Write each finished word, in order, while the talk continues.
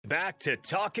back to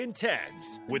Talkin'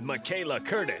 Tens with Michaela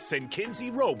Curtis and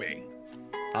Kinsey Roby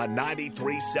on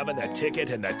 93.7 The Ticket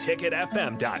and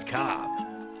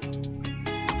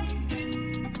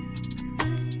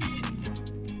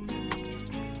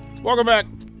theticketfm.com. Welcome back.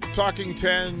 Talking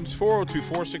Tens,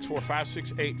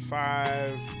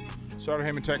 402-464-5685. Starter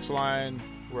Heyman text line.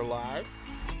 We're live.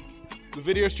 The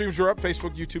video streams are up.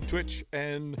 Facebook, YouTube, Twitch,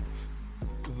 and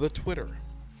the Twitter.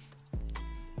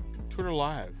 Twitter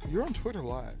Live. You're on Twitter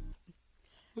Live.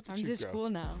 Look at I'm you just go. cool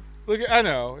now. Look, I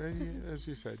know. As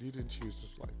you said, you didn't choose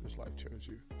this life. This life chose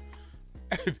you.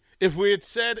 If we had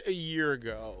said a year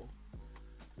ago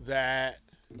that,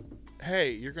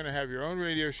 hey, you're going to have your own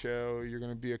radio show, you're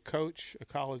going to be a coach, a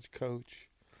college coach,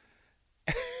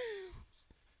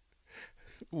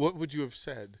 what would you have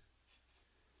said?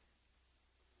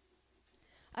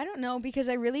 I don't know, because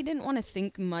I really didn't want to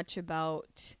think much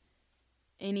about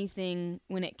anything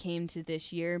when it came to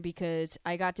this year, because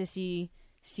I got to see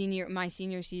my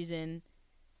senior season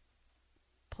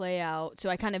play out, so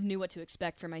I kind of knew what to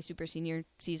expect for my super senior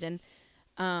season.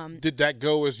 Did that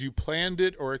go as you planned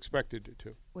it or expected it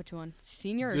to? Which one?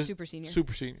 Senior or super senior?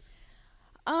 Super senior.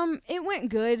 It went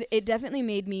good. It definitely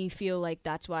made me feel like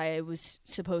that's why I was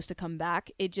supposed to come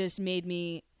back. It just made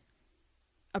me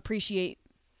appreciate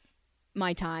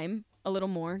my time a little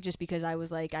more, just because I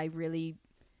was like, I really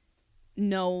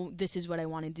know this is what I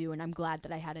want to do, and I'm glad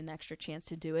that I had an extra chance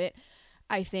to do it.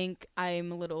 I think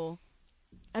I'm a little...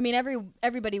 I mean,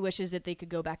 everybody wishes that they could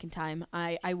go back in time.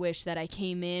 I wish that I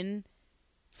came in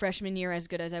freshman year as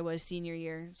good as I was senior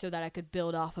year, so that I could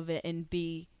build off of it and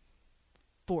be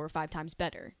 4 or 5 times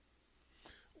better.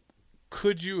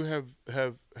 Could you have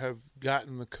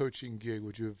gotten the coaching gig?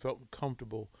 Would you have felt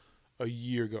comfortable a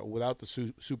year ago without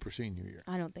the super senior year?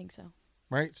 I don't think so.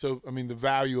 Right? So, I mean, the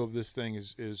value of this thing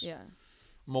is yeah.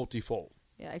 multifold.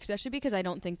 Yeah, especially because I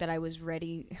don't think that I was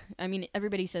ready. I mean,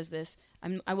 everybody says this.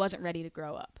 I wasn't ready to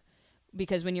grow up.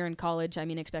 Because when you're in college, I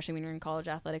mean, especially when you're in college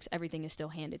athletics, everything is still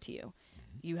handed to you.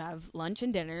 Mm-hmm. You have lunch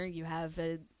and dinner. You have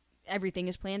everything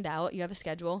is planned out. You have a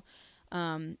schedule.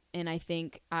 And I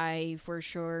think I, for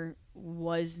sure,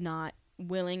 was not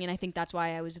willing. And I think that's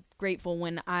why I was grateful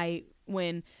when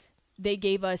they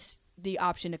gave us the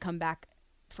option to come back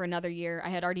for another year. I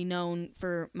had already known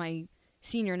for my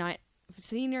senior night,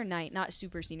 not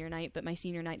super senior night, but my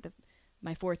senior night,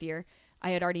 my 4th year,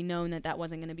 I had already known that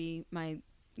wasn't going to be my,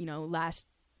 last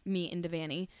meet in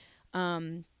Devaney.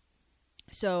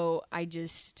 So I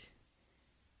don't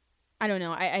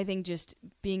know. I think just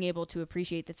being able to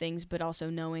appreciate the things, but also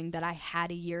knowing that I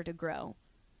had a year to grow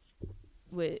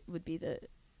would be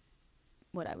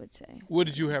what I would say. What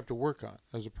did you have to work on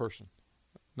as a person?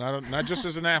 Not just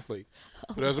as an athlete,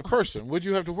 but as a person. Would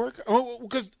you have to work? Oh,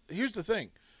 because here's the thing.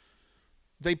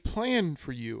 They plan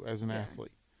for you as an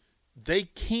athlete. They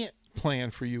can't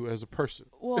plan for you as a person.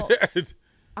 Well,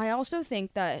 I also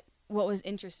think that what was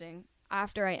interesting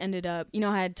after I ended up,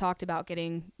 I had talked about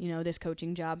getting, this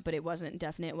coaching job, but it wasn't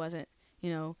definite. It wasn't,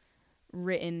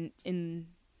 written in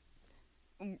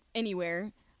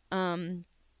anywhere. The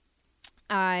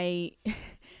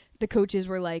coaches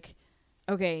were like,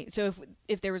 okay, so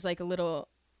if there was like a little,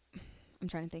 I'm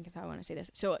trying to think if I want to say this.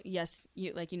 So yes,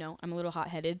 I'm a little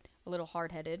hot-headed, a little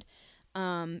hard-headed.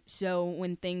 So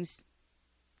when things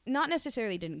not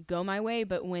necessarily didn't go my way,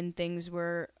 but when things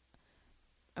were,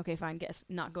 okay, fine, guess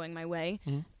not going my way,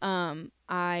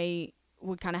 I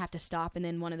would kind of have to stop. And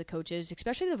then one of the coaches,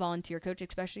 especially the volunteer coach,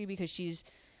 especially because she's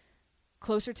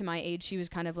closer to my age, she was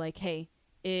kind of like, hey,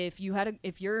 if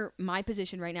you're my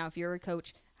position right now, if you're a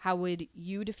coach, how would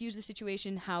you diffuse the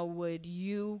situation? How would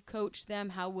you coach them?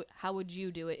 How would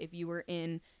you do it if you were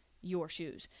in your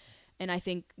shoes? And I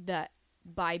think that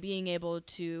by being able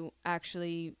to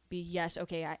actually be, yes,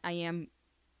 okay, I am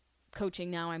coaching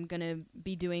now. I'm going to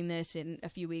be doing this in a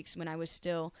few weeks when I was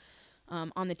still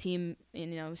on the team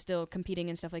and, still competing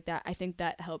and stuff like that. I think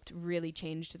that helped really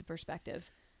change the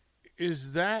perspective.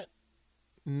 Is that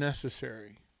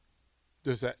necessary?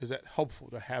 Is that helpful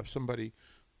to have somebody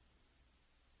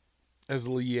as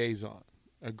a liaison,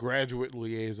 a graduate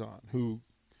liaison who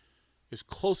is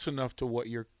close enough to what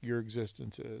your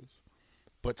existence is,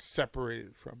 but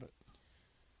separated from it?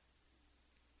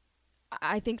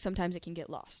 I think sometimes it can get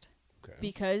lost. Okay.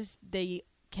 Because they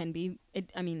can be,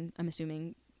 I'm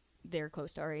assuming they're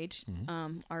close to our age.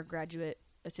 Mm-hmm. Our graduate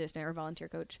assistant or volunteer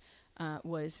coach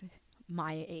was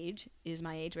my age, is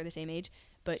my age, we're the same age,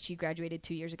 but she graduated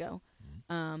 2 years ago.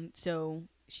 Mm-hmm. So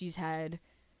she's had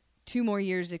 2 more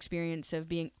years experience of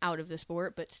being out of the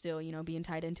sport, but still, being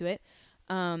tied into it.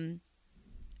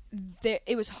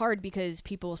 It was hard because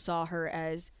people saw her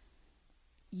as,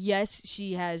 yes,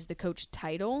 she has the coach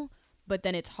title, But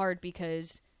then it's hard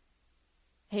because,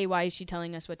 hey, why is she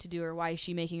telling us what to do, or why is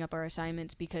she making up our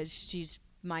assignments because she's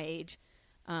my age?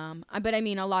 But I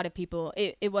mean, a lot of people,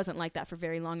 it wasn't like that for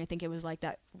very long. I think it was like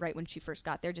that right when she first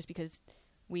got there, just because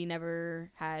we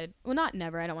never had, well, not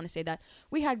never, I don't want to say that.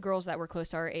 We had girls that were close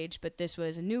to our age, but this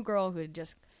was a new girl who had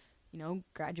just,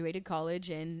 graduated college,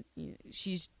 and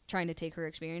she's trying to take her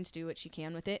experience, do what she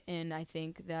can with it. And I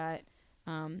think that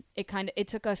it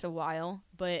took us a while,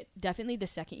 but definitely the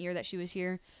second year that she was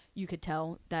here, you could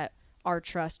tell that our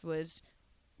trust was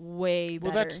way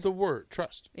better. Well, that's the word,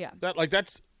 trust. Yeah.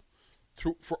 That's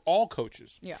through for all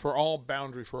coaches, yeah. for all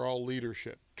boundary, for all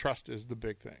leadership. Trust is the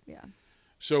big thing. Yeah.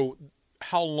 So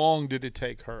how long did it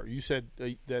take her? You said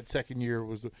that second year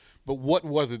was but what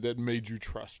was it that made you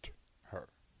trust her?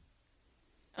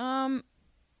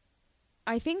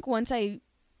 I think once I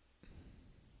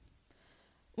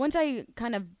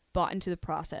kind of bought into the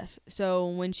process. So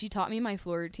when she taught me my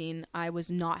floor routine, I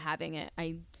was not having it.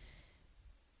 I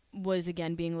was,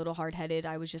 again, being a little hard-headed.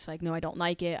 I was just like, no, I don't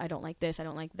like it. I don't like this. I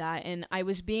don't like that. And I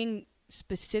was being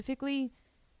specifically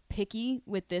picky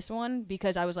with this one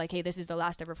because I was like, hey, this is the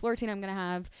last ever floor routine I'm going to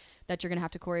have that you're going to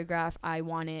have to choreograph. I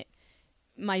want it.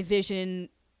 My vision,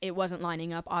 it wasn't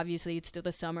lining up. Obviously, it's still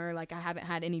the summer. Like, I haven't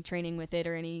had any training with it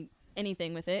or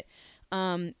anything with it.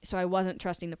 So I wasn't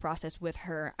trusting the process with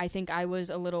her. I think I was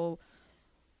a little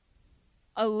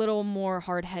more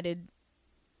hard-headed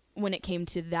when it came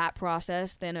to that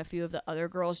process than a few of the other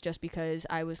girls, just because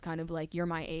I was kind of like, you're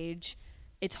my age.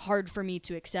 It's hard for me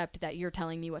to accept that you're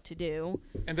telling me what to do.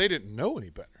 And they didn't know any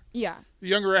better. Yeah. The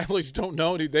younger athletes don't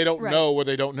know. They don't know what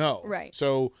they don't know. Right.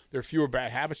 So there are fewer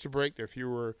bad habits to break. There are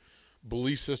fewer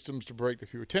belief systems to break. There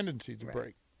are fewer tendencies to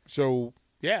break. So,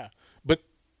 yeah. But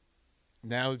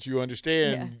now that you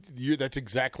understand, that's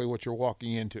exactly what you're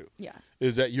walking into. Yeah.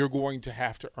 Is that you're going to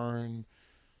have to earn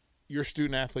your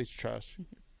student athlete's trust.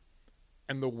 Mm-hmm.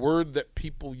 And the word that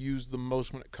people use the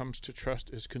most when it comes to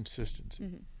trust is consistency.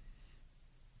 Mm-hmm.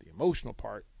 The emotional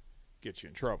part gets you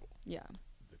in trouble. Yeah.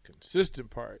 The consistent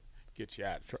part gets you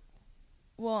out of trouble.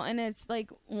 Well, and it's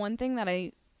like one thing that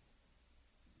I,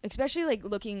 especially like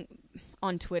looking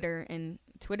on Twitter, and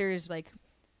Twitter is like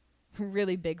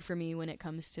really big for me when it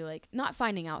comes to like not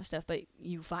finding out stuff, but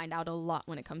you find out a lot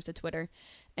when it comes to Twitter.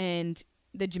 And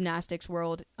the gymnastics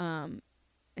world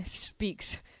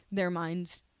speaks their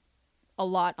minds a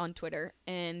lot on Twitter.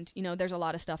 And, there's a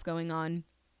lot of stuff going on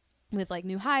with like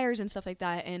new hires and stuff like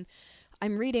that. And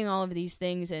I'm reading all of these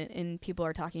things, and people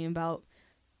are talking about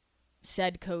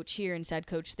said coach here and said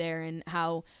coach there, and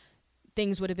how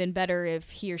things would have been better if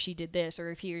he or she did this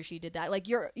or if he or she did that. Like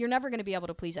you're never going to be able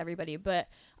to please everybody, but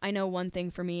I know one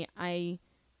thing for me, I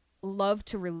love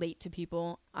to relate to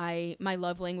people. My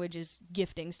love language is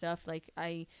gifting stuff. Like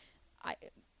I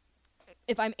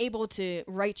if I'm able to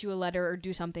write you a letter or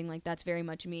do something, like that's very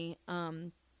much me.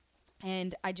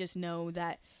 And I just know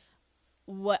that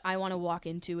what I want to walk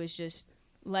into is just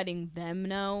letting them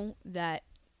know that,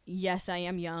 yes, I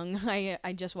am young.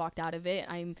 I just walked out of it.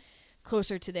 I'm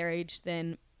closer to their age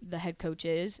than the head coach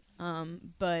is.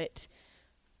 But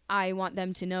I want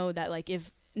them to know that, like,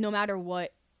 if no matter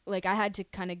what, like, I had to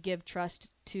kind of give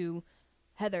trust to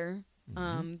Heather,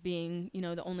 being,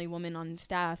 the only woman on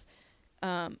staff.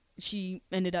 She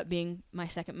ended up being my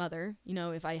second mother.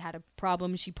 If I had a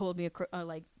problem, she pulled me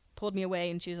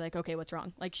away, and she was like, okay, what's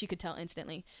wrong? Like, she could tell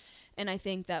instantly. And I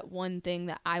think that one thing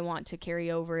that I want to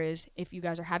carry over is if you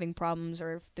guys are having problems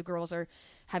or if the girls are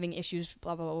having issues,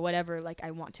 blah, blah, blah, whatever, like,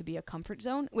 I want to be a comfort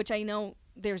zone, which I know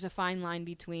there's a fine line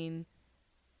between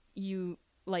you,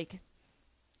 like,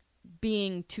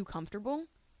 being too comfortable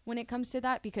when it comes to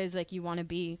that, because, like, you want to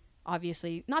be,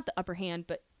 obviously, not the upper hand,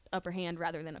 but upper hand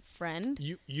rather than a friend.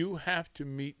 You have to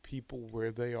meet people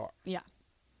where they are. Yeah.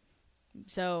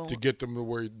 So to get them to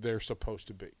where they're supposed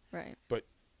to be. Right. But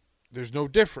there's no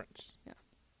difference. Yeah.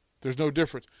 There's no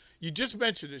difference. You just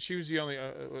mentioned that she was the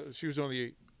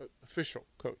only official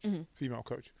coach, female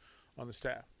coach on the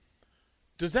staff.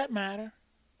 Does that matter?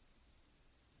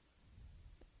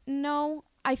 No,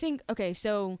 I think, okay,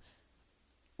 so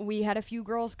we had a few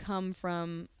girls come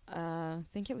from, I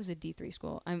think it was a D3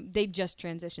 school. They just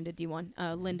transitioned to D1,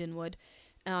 Lindenwood.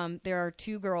 There are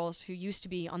two girls who used to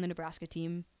be on the Nebraska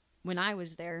team when I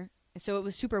was there. So it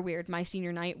was super weird. My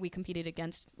senior night, we competed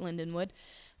against Lindenwood.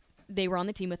 They were on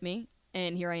the team with me,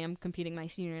 and here I am competing my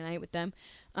senior night with them.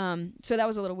 So that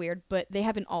was a little weird, but they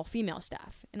have an all-female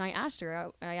staff. And I asked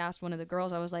her, I asked one of the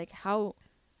girls, I was like,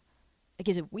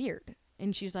 is it weird?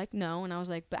 And she's like, no. And I was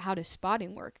like, but how does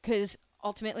spotting work? Because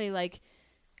ultimately, like...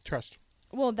 Trust.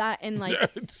 Well, that, and like,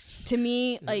 to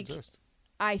me, like,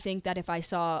 I think that if I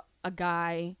saw a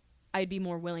guy, I'd be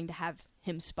more willing to have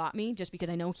him spot me, just because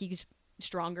I know he's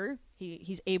stronger.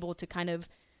 He's able to kind of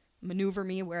maneuver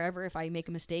me wherever. If I make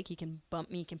a mistake, he can bump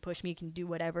me, can push me, can do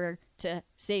whatever to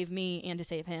save me and to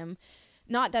save him.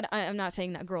 Not that I'm not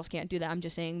saying that girls can't do that. I'm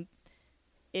just saying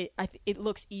it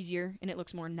looks easier and it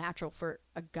looks more natural for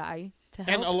a guy to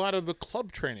help. And a lot of the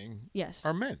club training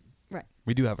are men. Right.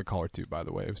 We do have a caller too, by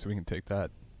the way, so we can take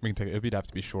that. We can take it. It'd have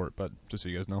to be short, but just so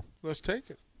you guys know. Let's take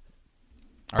it.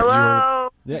 Hello.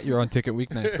 You're on Ticket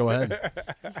Weeknights. Go ahead.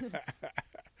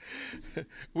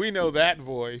 We know that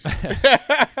voice. I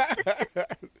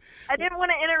didn't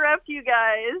want to interrupt you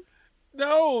guys.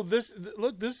 No, this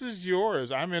is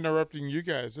yours. I'm interrupting you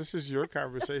guys. This is your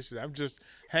conversation. I'm just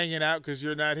hanging out because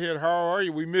you're not here. How are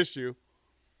you? We missed you.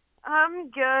 I'm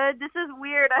good. This is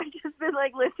weird. I've just been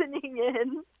listening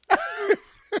in.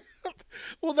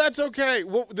 Well, that's okay.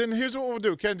 Well, then here's what we'll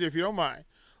do, Kenzie, if you don't mind.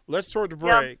 Let's throw the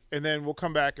break, and then we'll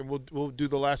come back and we'll do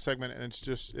the last segment, and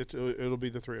it'll be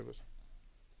the three of us.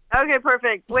 Okay,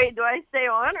 perfect. Wait, do I stay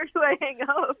on or do I hang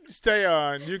up? Stay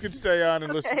on. You can stay on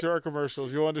and listen to our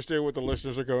commercials. You'll understand what the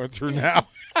listeners are going through now.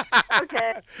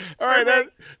 Okay. All right,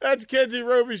 that's Kenzie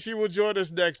Roby. She will join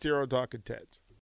us next here on Talking Teds.